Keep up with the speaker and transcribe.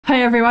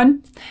Hi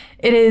everyone!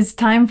 It is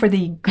time for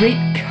the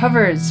Great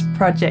Covers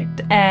project,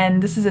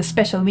 and this is a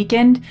special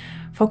weekend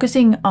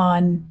focusing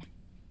on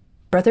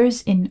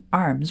Brothers in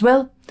Arms.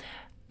 Well,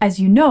 as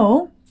you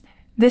know,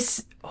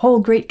 this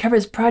whole Great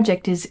Covers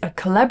project is a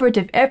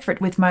collaborative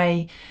effort with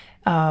my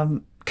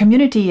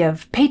community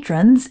of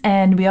patrons,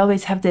 and we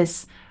always have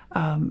this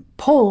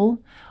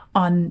poll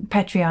on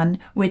Patreon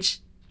which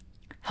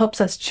helps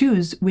us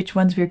choose which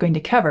ones we're going to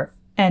cover.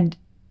 And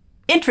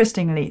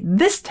interestingly,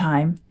 this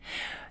time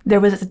there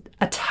was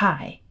a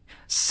tie.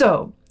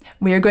 So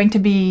we are going to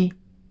be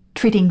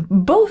treating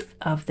both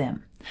of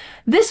them.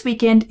 This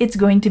weekend it's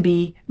going to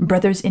be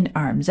Brothers in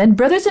Arms. And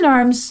Brothers in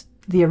Arms,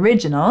 the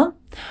original,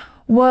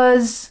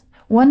 was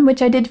one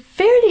which I did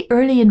fairly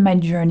early in my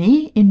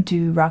journey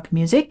into rock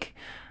music,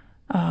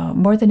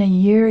 more than a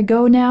year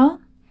ago now.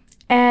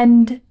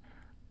 And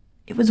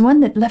it was one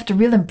that left a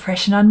real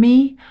impression on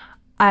me.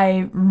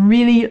 I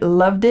really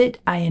loved it.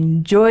 I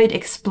enjoyed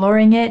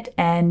exploring it,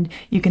 and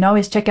you can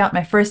always check out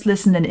my first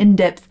listen and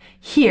in-depth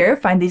here,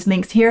 find these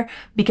links here,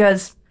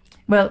 because,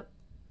 well,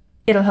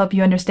 it'll help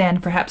you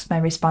understand perhaps my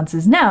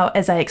responses now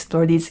as I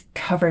explore these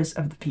covers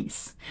of the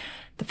piece.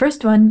 The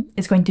first one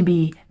is going to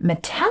be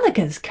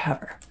Metallica's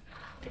cover.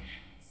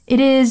 It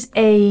is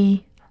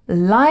a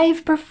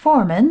live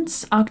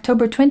performance,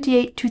 October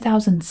 28,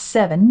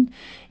 2007,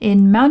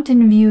 in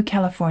Mountain View,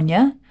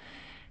 California.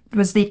 It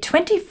was the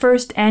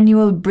 21st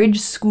annual Bridge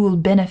School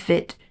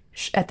Benefit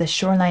at the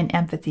Shoreline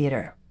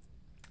Amphitheater.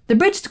 The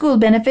Bridge School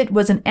Benefit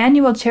was an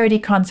annual charity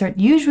concert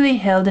usually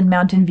held in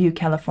Mountain View,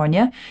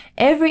 California,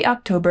 every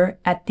October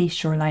at the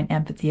Shoreline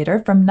Amphitheater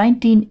from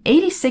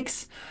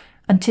 1986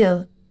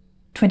 until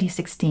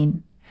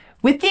 2016,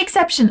 with the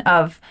exception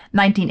of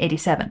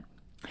 1987.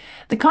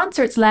 The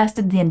concerts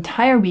lasted the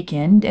entire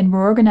weekend and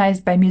were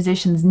organized by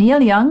musicians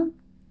Neil Young,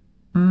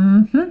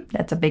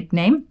 that's a big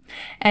name,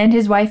 and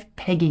his wife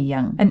Peggy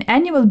Young. An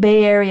annual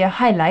Bay Area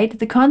highlight,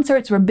 the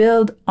concerts were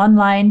billed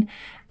online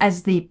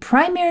as the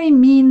primary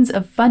means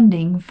of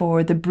funding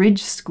for the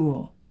Bridge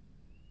School.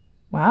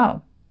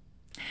 Wow.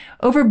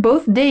 Over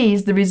both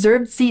days, the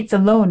reserved seats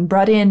alone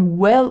brought in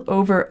well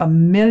over $1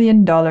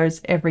 million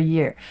every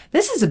year.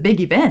 This is a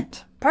big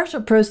event.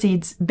 Partial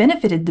proceeds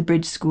benefited the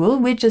Bridge School,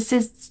 which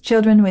assists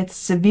children with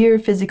severe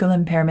physical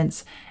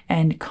impairments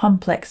and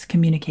complex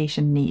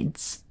communication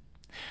needs.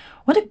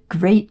 What a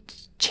great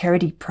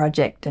charity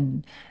project,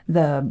 and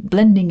the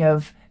blending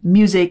of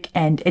music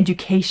and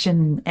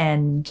education,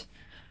 and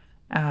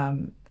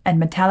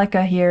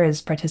Metallica here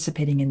is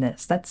participating in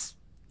this. That's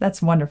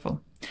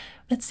wonderful.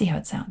 Let's see how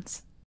it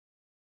sounds.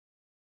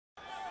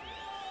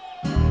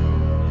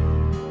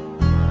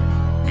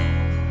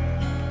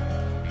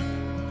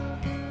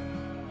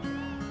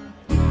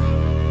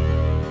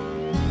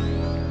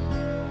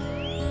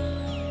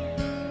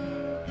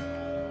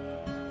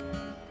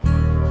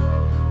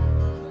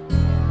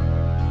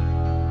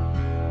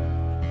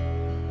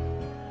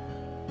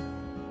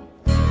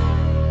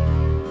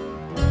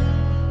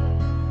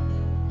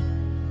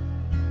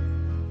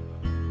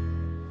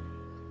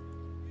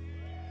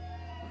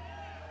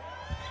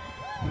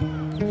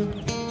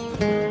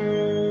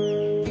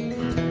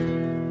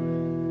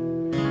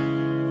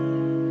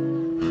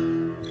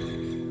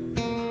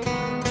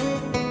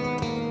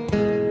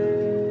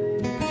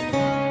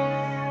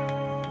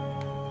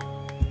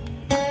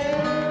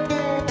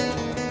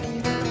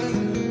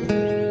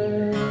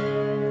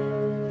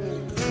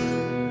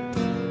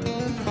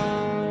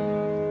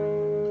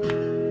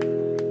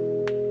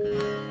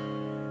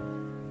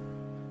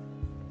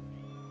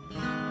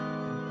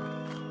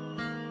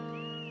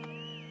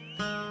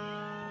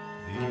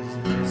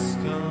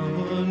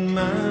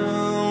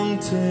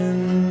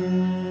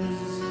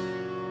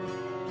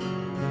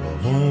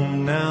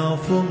 Home now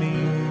for me,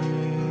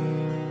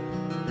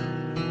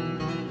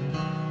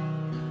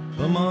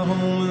 but my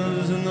home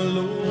is in the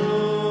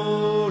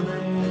lowlands,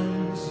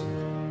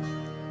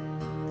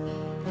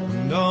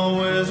 and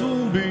always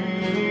will be.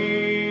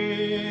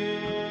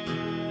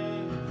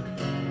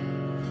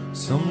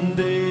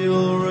 Someday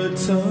you'll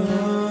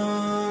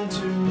return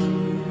to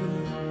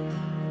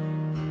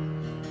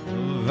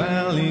the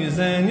valleys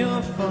and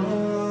your farms,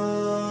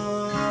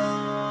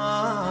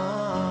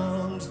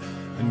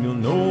 and you'll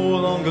no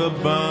longer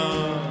bound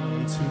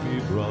to be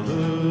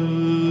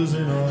brothers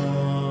in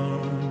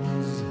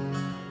arms.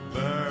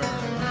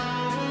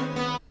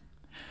 Burn.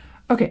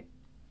 Okay,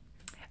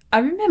 I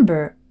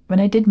remember when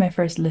I did my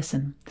first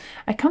listen,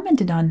 I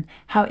commented on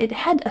how it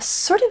had a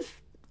sort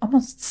of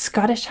almost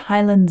Scottish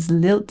Highlands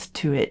lilt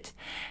to it.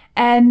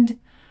 And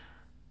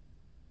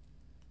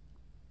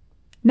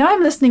now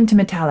I'm listening to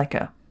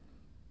Metallica.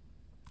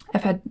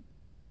 I've had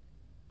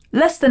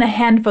less than a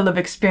handful of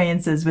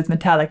experiences with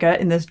Metallica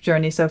in this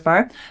journey so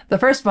far. The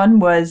first one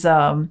was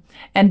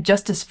And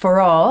Justice for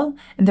All,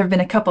 and there have been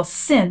a couple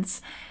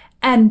since,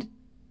 and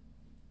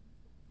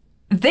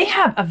they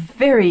have a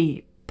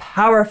very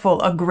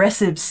powerful,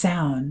 aggressive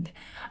sound.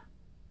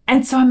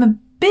 And so I'm a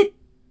bit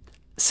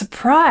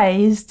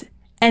surprised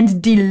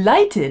and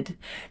delighted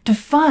to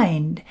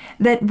find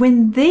that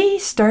when they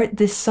start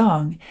this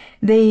song,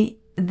 they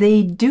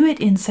they do it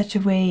in such a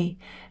way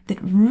that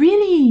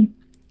really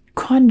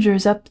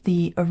conjures up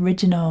the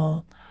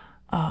original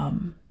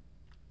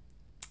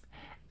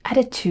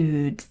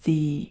attitude,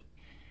 the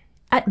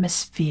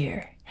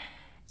atmosphere.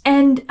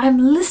 And I'm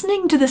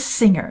listening to the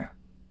singer.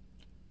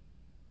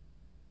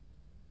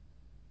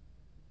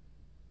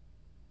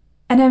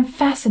 And I'm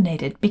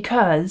fascinated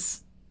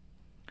because,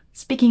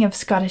 speaking of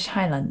Scottish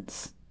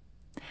Highlands,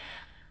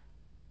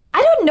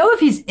 I don't know if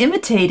he's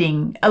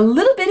imitating a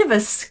little bit of a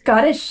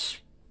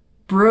Scottish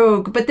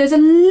brogue, but there's a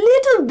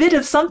little bit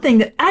of something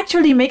that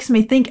actually makes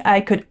me think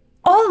I could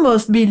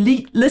almost be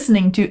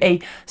listening to a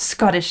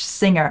Scottish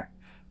singer.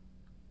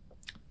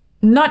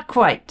 Not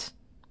quite,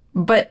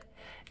 but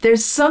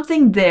there's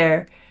something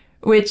there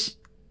which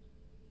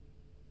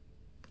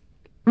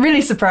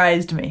really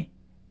surprised me.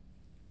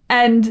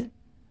 And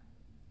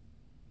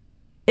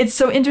it's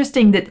so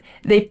interesting that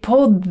they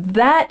pulled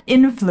that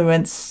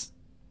influence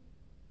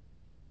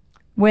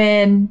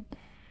when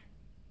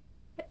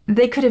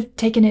they could have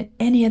taken it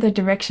any other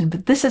direction,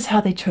 but this is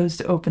how they chose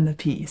to open the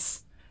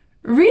piece.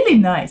 Really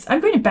nice. I'm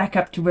going to back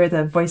up to where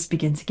the voice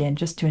begins again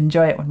just to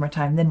enjoy it one more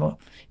time, then we'll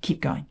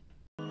keep going.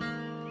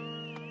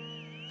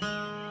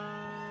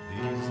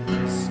 These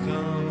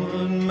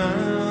discovered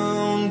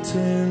mountains,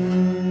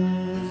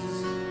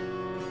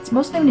 It's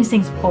mostly when he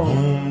sings "Oh."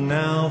 home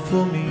now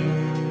for me.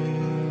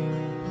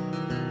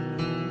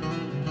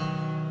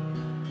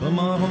 But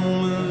my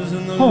home is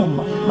in the Home,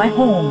 my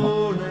home.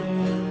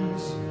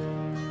 lowlands,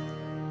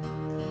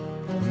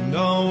 and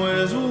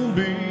always will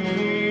be.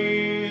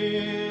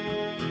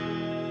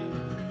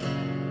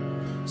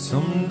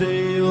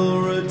 Someday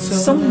you'll return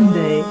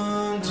Someday.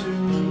 to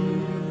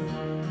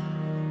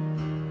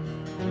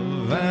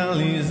the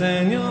valleys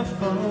and your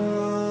farms,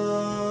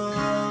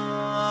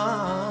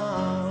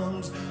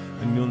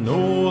 and you'll no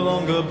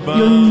longer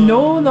You'll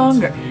no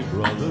longer. be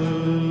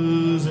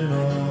brothers in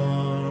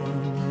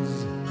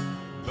arms.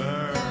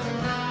 Burn.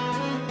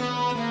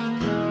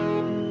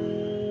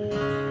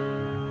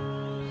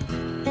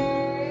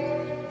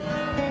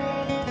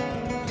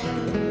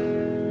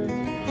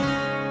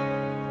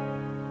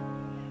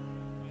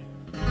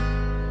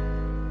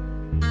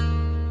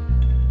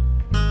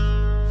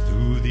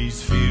 Through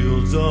these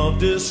fields of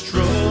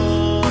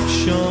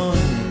destruction,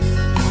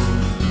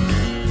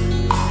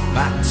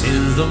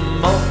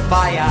 baptism of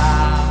fire,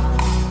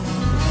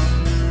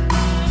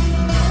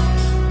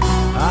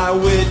 I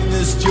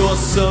witnessed your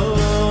suffering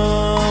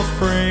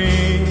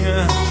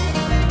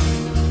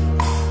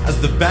as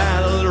the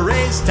battle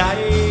raged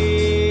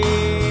tight.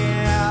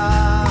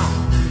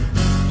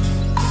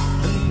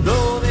 And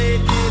though they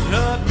did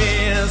hurt me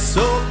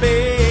so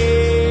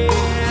bad,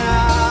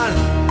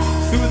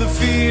 through the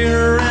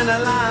fear and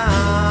alarm,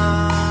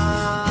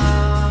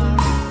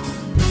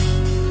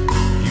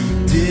 you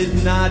did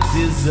not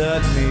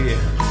desert me,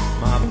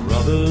 my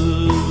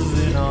brothers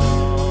in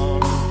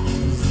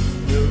arms.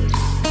 No.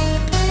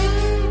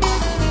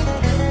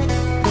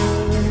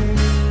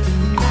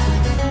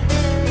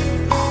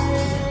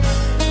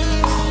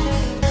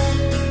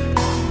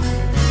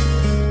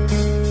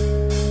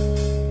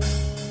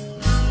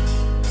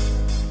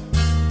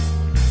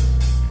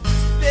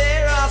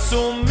 There are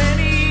so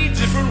many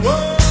different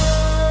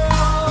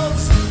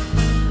worlds,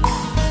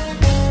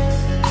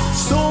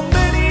 so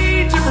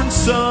many different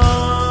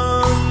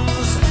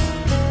suns,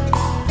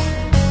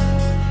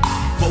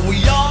 but we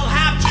all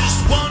have just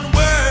one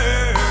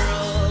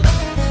world,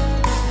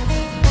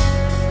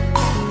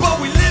 but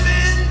we live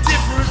in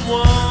different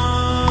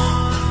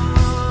ones.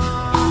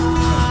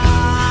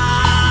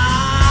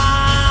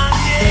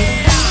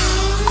 Yeah.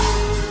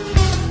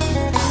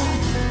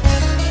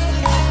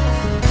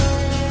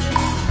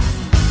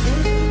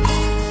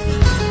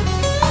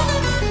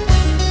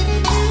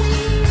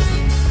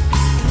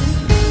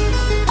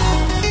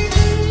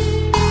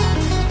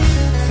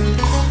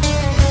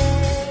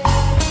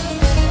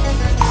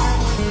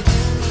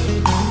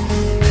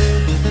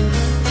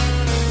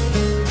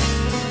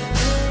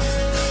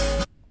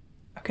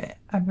 Okay,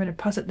 I'm going to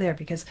pause it there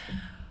because,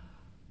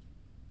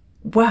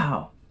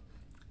 wow,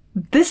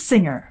 this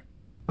singer,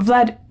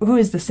 Vlad, who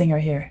is the singer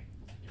here?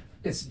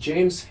 It's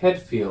James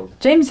Hetfield.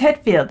 James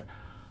Hetfield.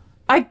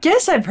 I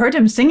guess I've heard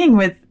him singing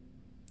with,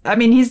 I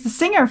mean, he's the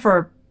singer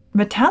for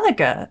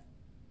Metallica.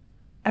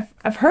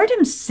 I've heard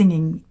him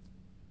singing.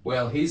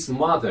 Well, his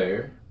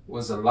mother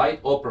was a light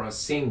opera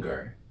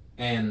singer,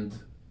 and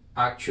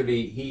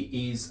actually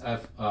he is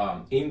of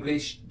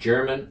English,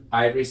 German,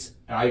 Irish,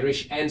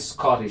 and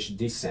Scottish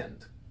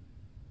descent.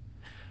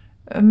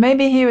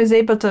 Maybe he was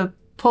able to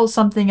pull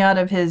something out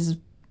of his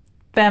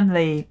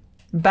family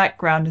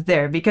background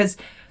there, because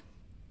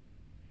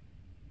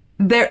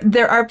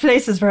there are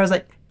places where I was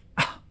like,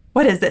 "Oh,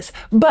 what is this?"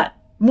 But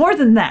more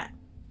than that,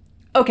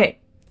 okay,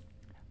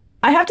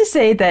 I have to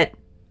say that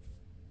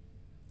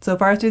so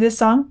far through this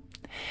song,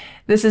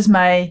 this is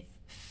my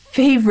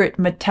favorite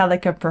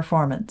Metallica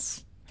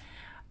performance.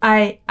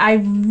 I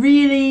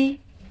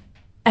really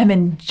am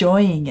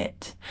enjoying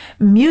it.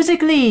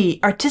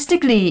 Musically,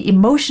 artistically,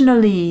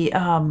 emotionally,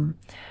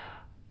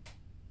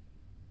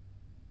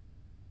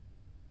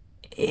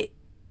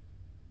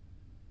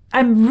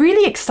 I'm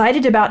really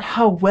excited about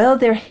how well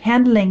they're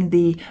handling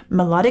the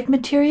melodic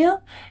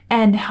material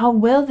and how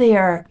well they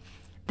are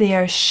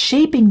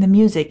shaping the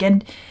music.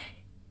 And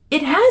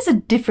it has a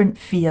different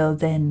feel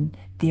than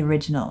the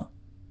original,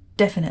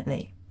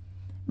 definitely.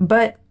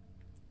 But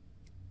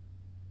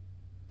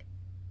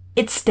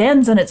it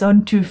stands on its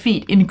own 2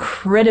 feet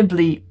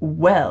incredibly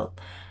well.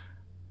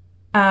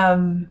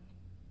 It's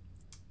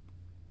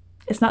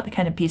not the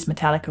kind of piece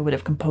Metallica would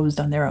have composed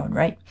on their own,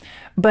 right?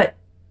 But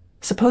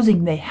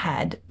supposing they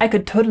had, I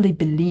could totally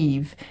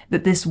believe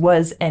that this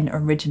was an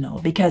original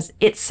because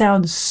it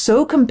sounds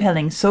so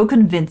compelling, so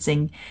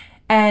convincing,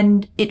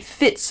 and it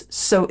fits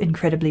so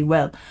incredibly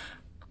well.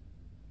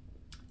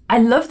 I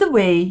love the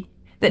way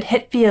that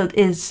Hetfield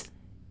is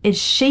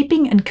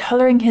shaping and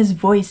coloring his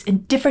voice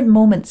in different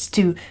moments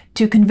to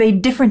convey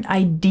different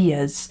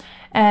ideas.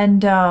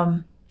 And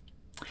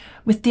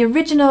with the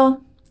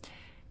original,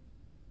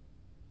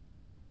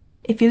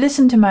 if you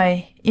listen to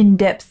my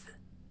in-depth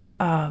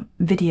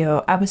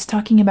video, I was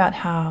talking about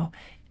how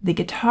the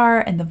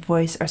guitar and the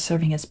voice are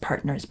serving as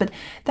partners, but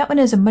that one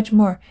is a much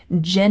more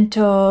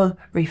gentle,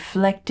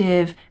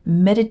 reflective,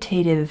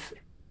 meditative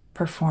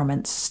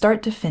performance,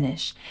 start to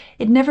finish.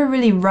 It never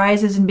really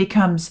rises and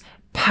becomes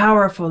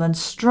powerful and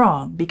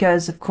strong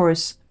because, of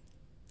course,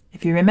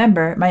 if you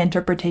remember, my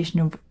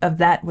interpretation of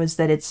that was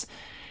that it's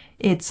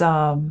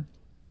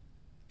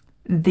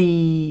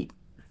the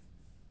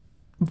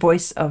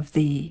voice of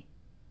the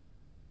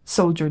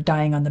soldier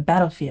dying on the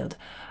battlefield,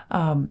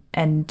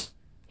 and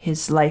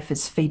his life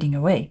is fading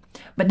away.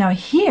 But now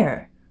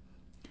here,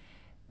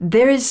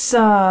 there is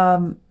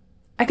I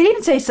could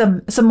even say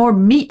some more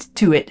meat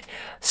to it,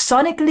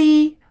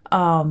 sonically,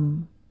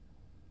 and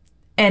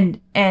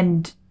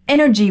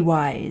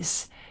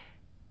energy-wise.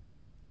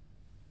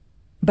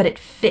 But it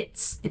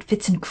fits. It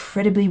fits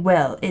incredibly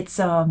well. It's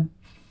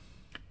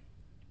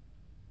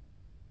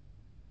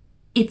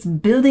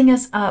building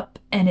us up,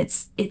 and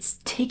it's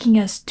taking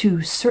us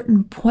to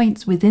certain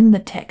points within the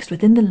text,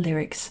 within the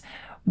lyrics,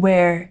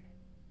 where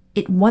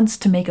it wants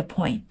to make a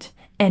point,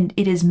 and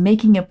it is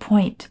making a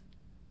point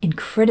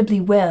incredibly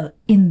well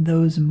in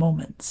those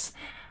moments.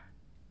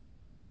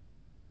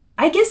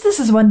 I guess this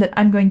is one that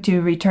I'm going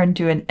to return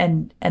to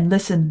and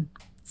listen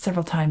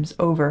several times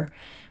over,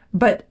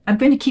 but I'm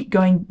going to keep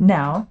going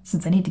now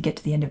since I need to get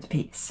to the end of the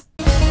piece.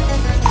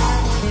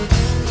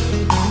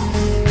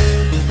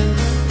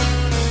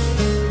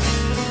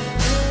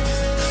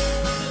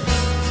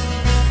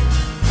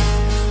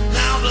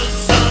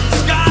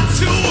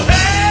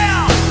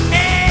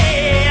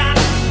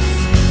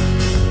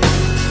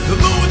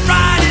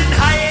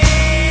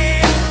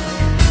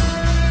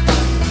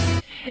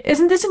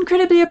 Isn't this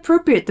incredibly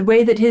appropriate, the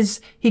way that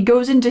he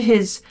goes into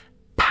his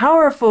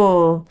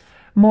powerful,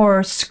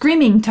 more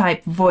screaming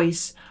type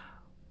voice?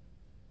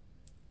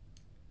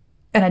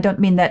 And I don't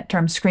mean that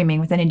term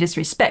screaming with any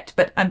disrespect,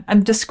 but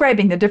I'm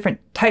describing the different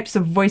types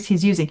of voice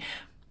he's using.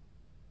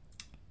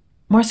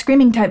 More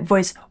screaming type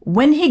voice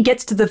when he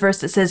gets to the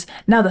verse that says,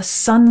 "Now the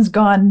sun's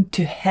gone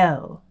to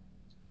hell."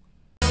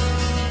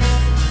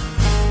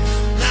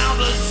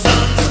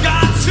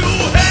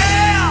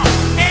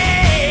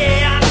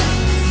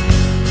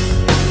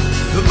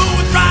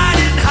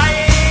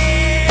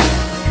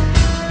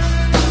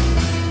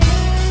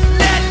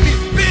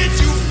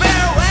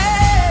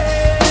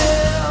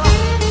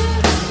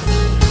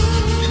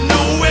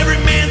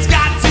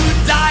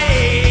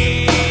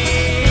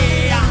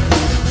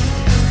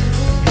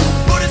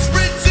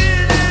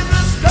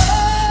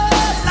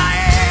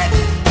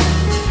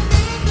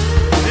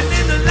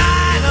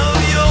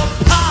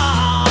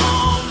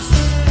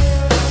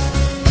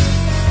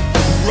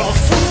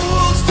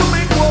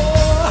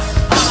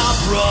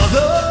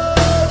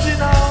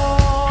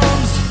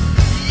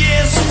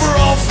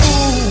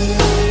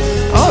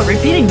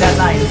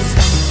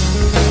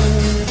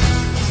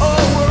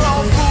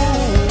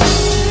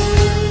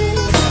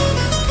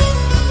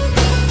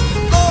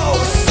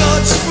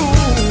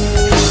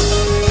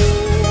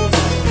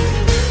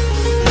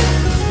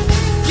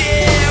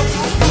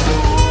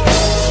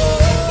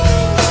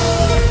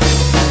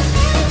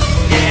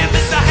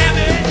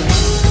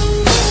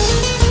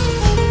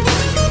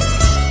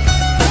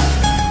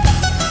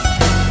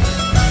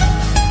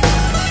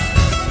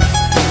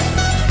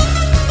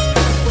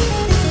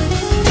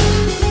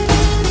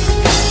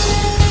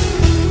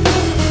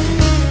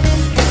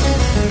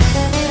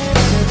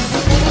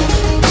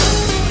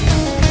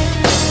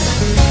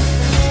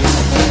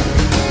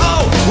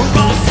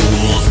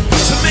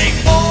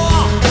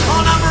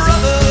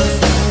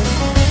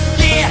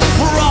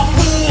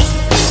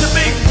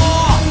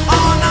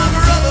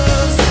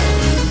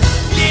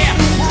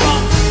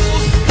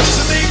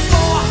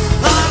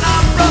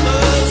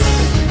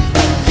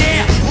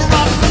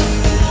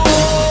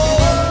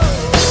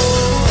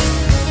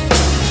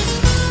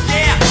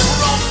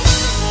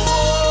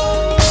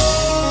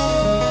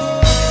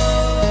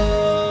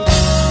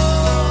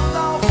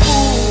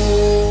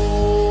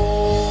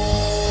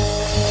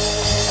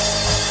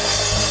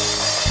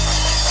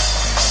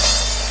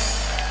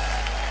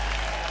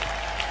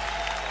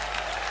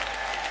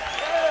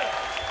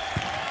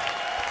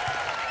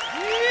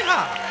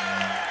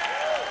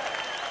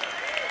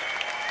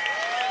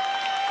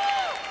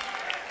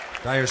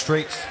 Dire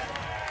Straits.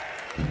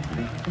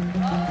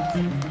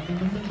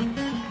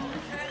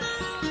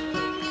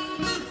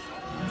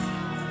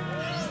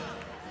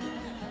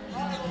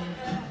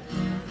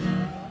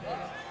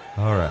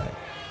 All right.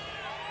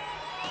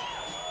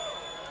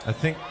 I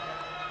think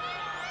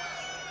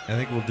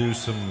we'll do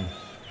some.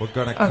 We're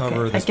gonna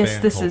cover this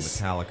band called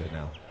Metallica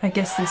now. I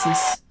guess this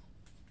is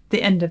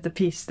the end of the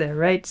piece there,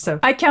 right? So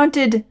I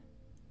counted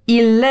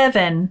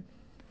 11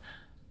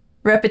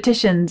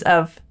 repetitions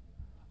of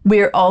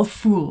 "We're all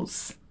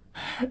fools."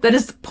 That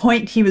is the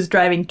point he was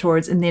driving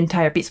towards in the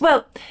entire piece.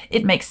 Well,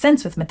 it makes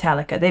sense with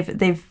Metallica.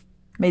 They've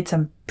made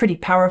some pretty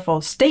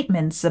powerful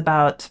statements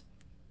about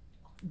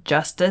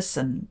justice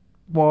and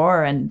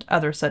war and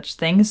other such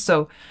things.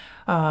 So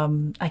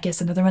I guess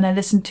another one I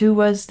listened to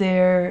was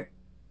their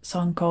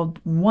song called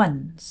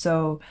One.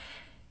 So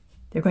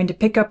they're going to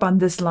pick up on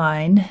this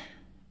line,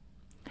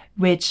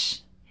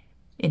 which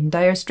in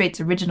Dire Straits'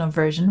 original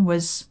version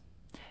was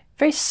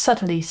very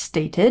subtly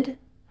stated,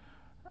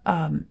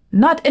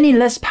 not any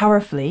less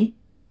powerfully,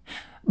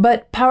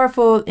 but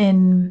powerful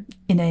in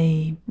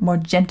a more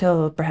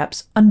gentle,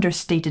 perhaps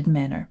understated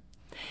manner.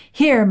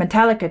 Here,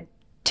 Metallica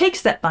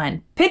takes that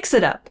line, picks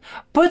it up,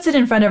 puts it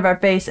in front of our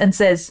face and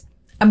says,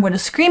 I'm going to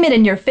scream it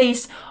in your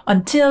face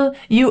until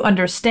you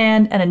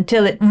understand and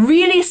until it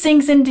really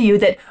sinks into you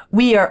that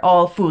we are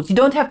all fools. You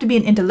don't have to be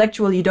an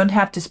intellectual. You don't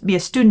have to be a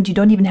student. You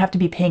don't even have to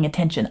be paying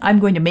attention. I'm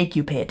going to make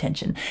you pay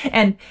attention.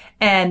 And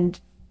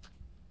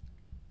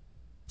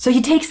so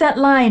he takes that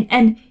line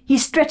and he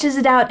stretches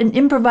it out and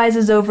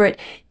improvises over it.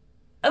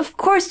 Of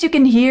course, you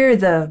can hear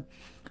the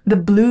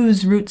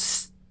blues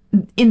roots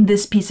in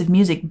this piece of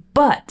music,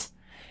 but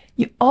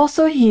you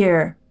also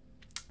hear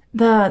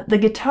the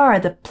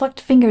guitar, the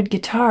plucked fingered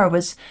guitar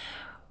was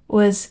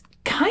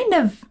kind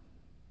of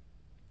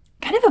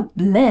a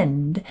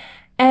blend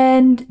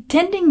and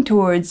tending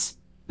towards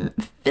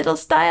fiddle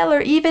style,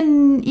 or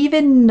even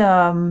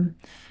I'm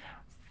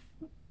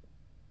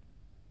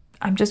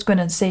just going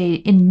to say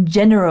in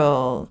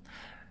general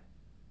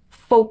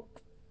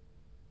folk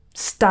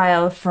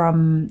style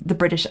from the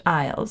British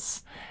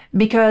Isles,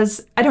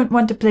 because I don't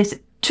want to place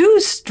it too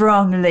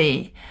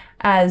strongly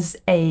as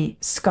a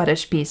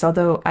Scottish piece,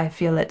 although I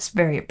feel it's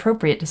very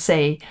appropriate to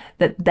say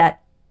that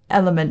that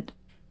element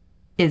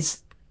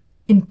is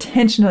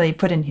intentionally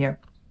put in here.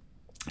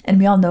 And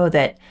we all know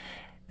that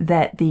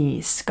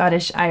the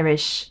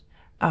Scottish-Irish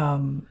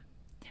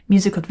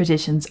musical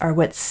traditions are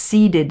what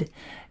seeded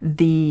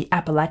the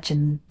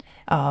Appalachian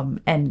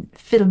and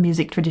fiddle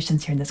music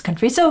traditions here in this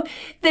country. So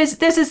there's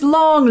this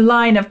long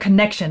line of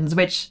connections,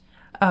 which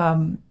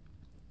in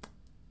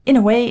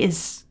a way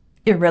is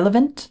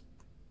irrelevant.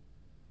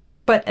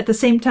 But at the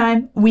same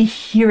time, we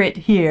hear it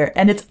here,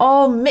 and it's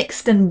all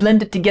mixed and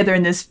blended together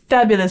in this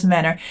fabulous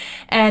manner.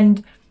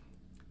 But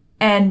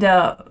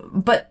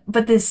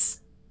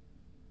this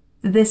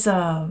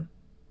the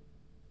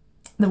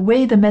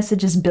way the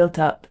message is built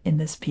up in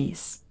this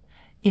piece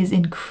is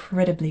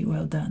incredibly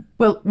well done.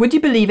 Well, would you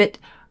believe it?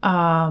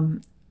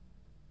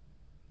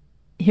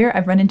 Here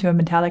I've run into a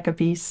Metallica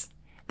piece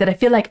that I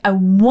feel like I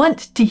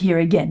want to hear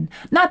again.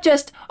 Not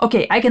just,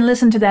 okay, I can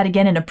listen to that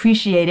again and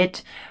appreciate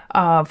it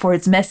for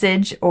its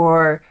message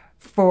or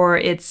for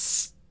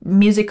its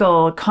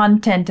musical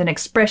content and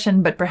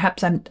expression, but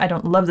perhaps I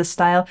don't love the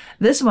style.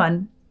 This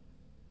one,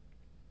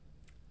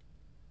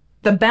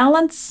 the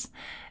balance,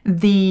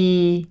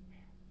 the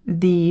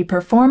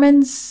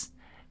performance,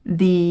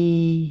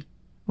 the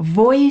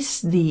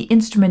voice, the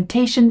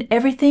instrumentation,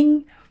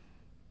 everything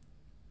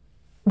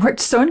worked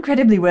so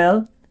incredibly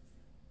well.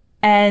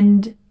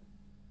 And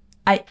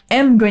I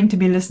am going to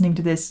be listening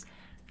to this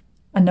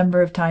a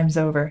number of times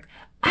over.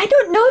 I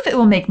don't know if it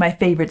will make my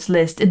favorites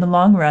list in the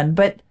long run,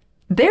 but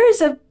there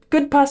is a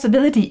good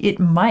possibility it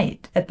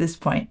might at this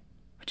point,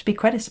 which would be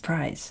quite a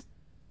surprise.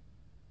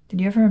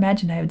 Did you ever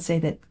imagine I would say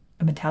that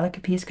a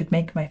Metallica piece could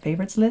make my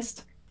favorites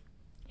list?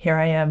 Here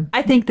I am.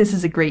 I think this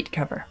is a great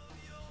cover.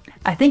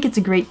 I think it's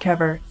a great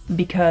cover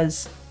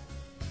because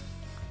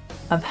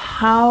of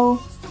how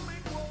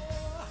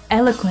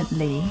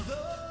eloquently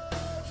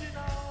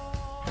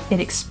it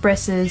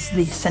expresses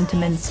the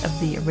sentiments of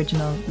the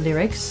original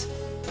lyrics,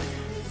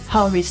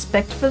 how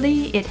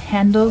respectfully it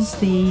handles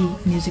the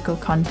musical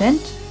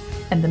content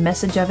and the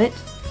message of it,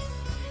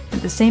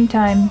 at the same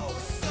time,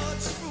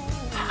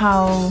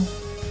 how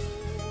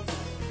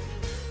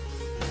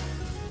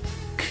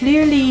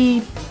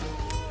clearly,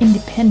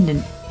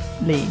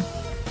 independently,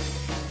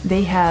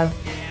 they have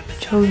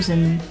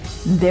chosen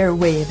their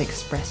way of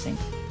expressing.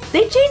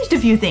 They changed a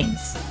few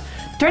things,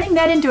 turning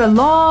that into a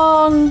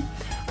long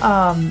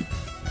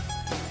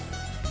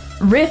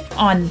riff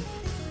on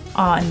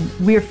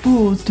we're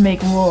fools to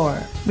make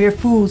war. We're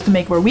fools to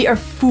make war. We are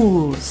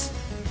fools.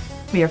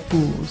 We are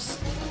fools.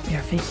 We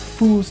are fake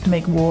fools to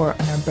make war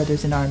on our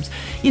brothers in arms.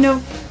 You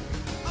know,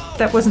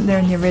 that wasn't there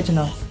in the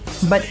original,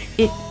 but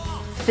it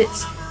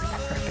fits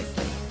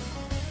perfectly.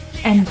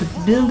 And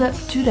the build up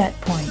to that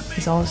point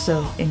is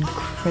also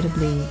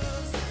incredibly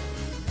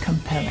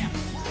compelling.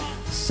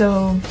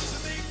 So,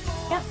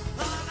 yeah,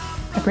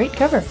 I a great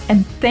cover.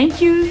 And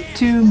thank you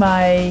to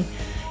my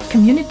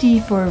community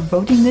for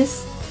voting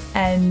this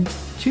and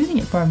choosing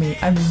it for me.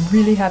 I'm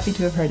really happy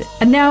to have heard it.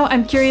 And now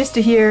I'm curious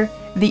to hear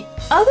the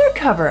other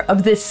cover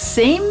of this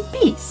same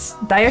piece,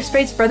 Dire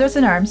Straits' Brothers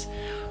in Arms,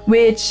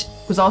 which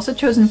was also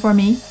chosen for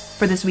me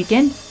for this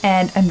weekend,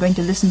 and I'm going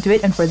to listen to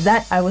it, and for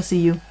that I will see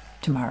you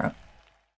tomorrow.